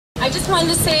I just wanted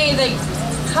to say like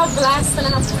how blessed and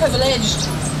how privileged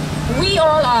we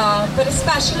all are, but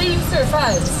especially you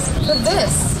surfers, for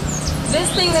this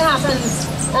thing that happens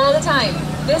all the time,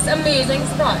 this amazing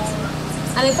spot.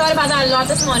 And I thought about that a lot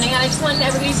this morning, and I just wanted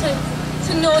everybody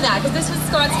to know that, because this was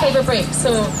Scott's favorite break.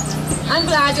 So I'm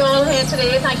glad you're all here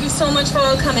today. Thank you so much for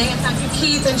all coming, and thank you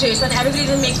Keith and Jason, everybody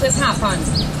to make this happen.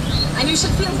 And you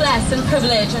should feel blessed and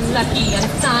privileged and lucky and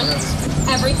thank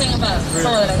everything above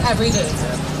for it every day.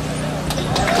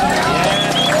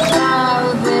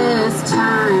 How this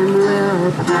time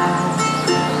will pass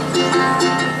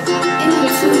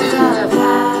into the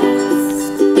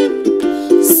past.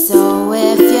 So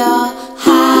if you're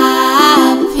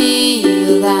happy,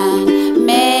 then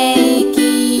make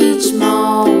each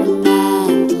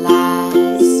moment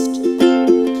last.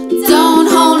 Don't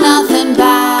hold nothing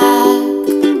back.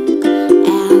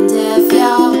 And if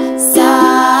you're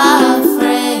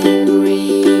suffering,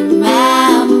 remember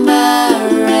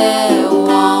it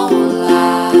won't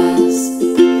last.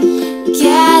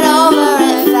 Get over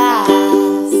it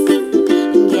fast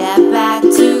and get back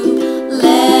to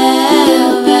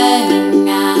living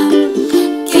and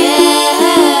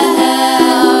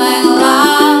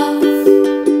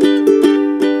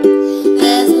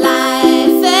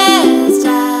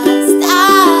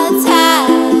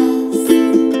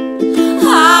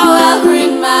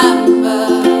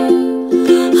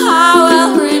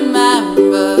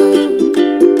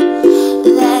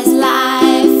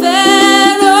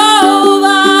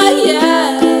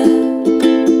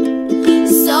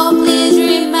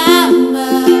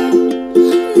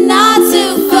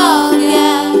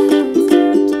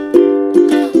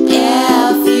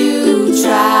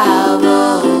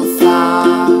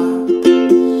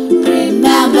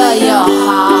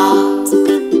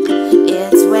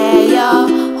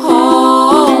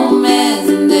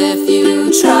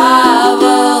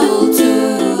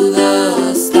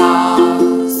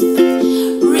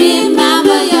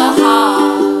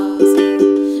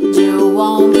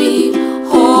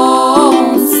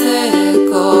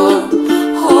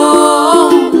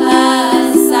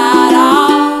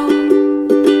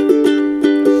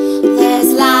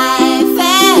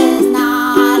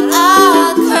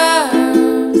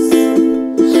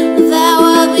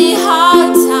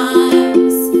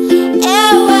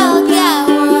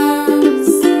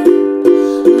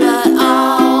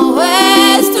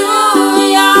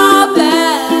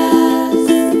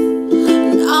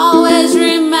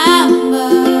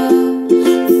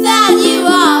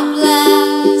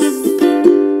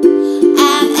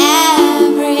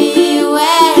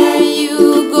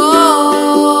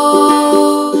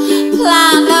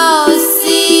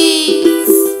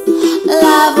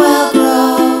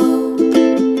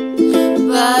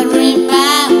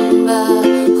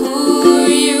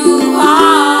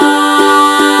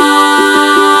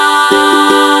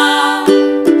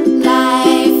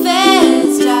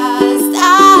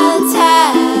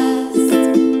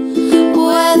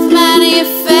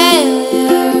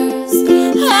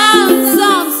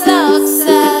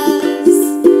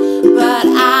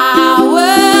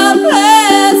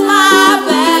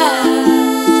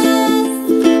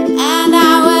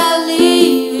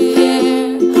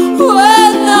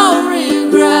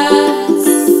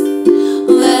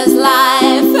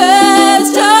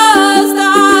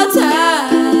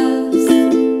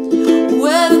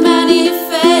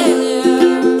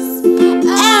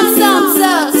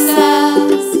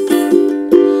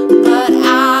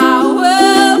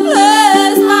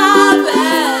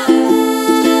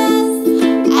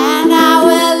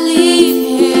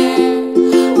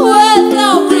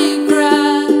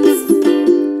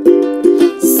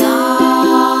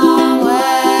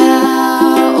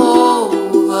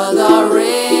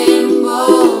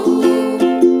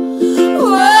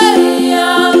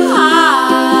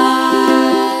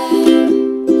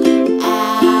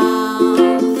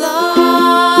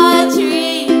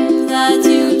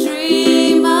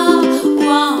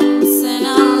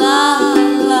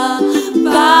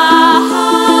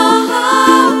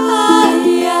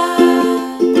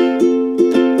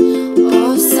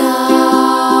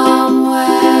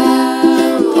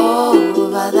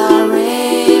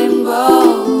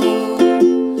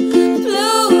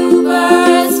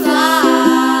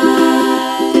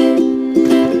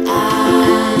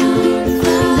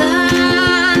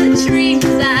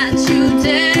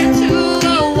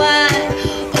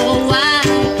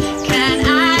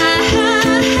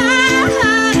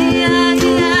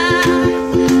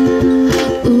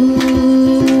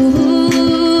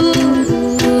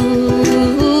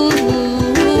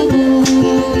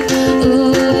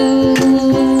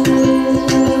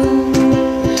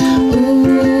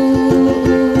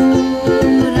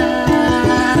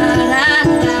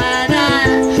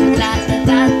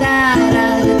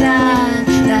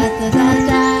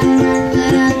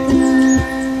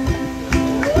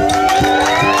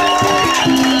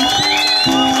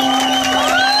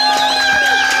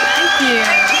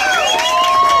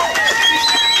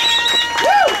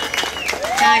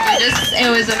It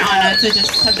was an honor to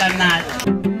just have done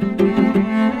that.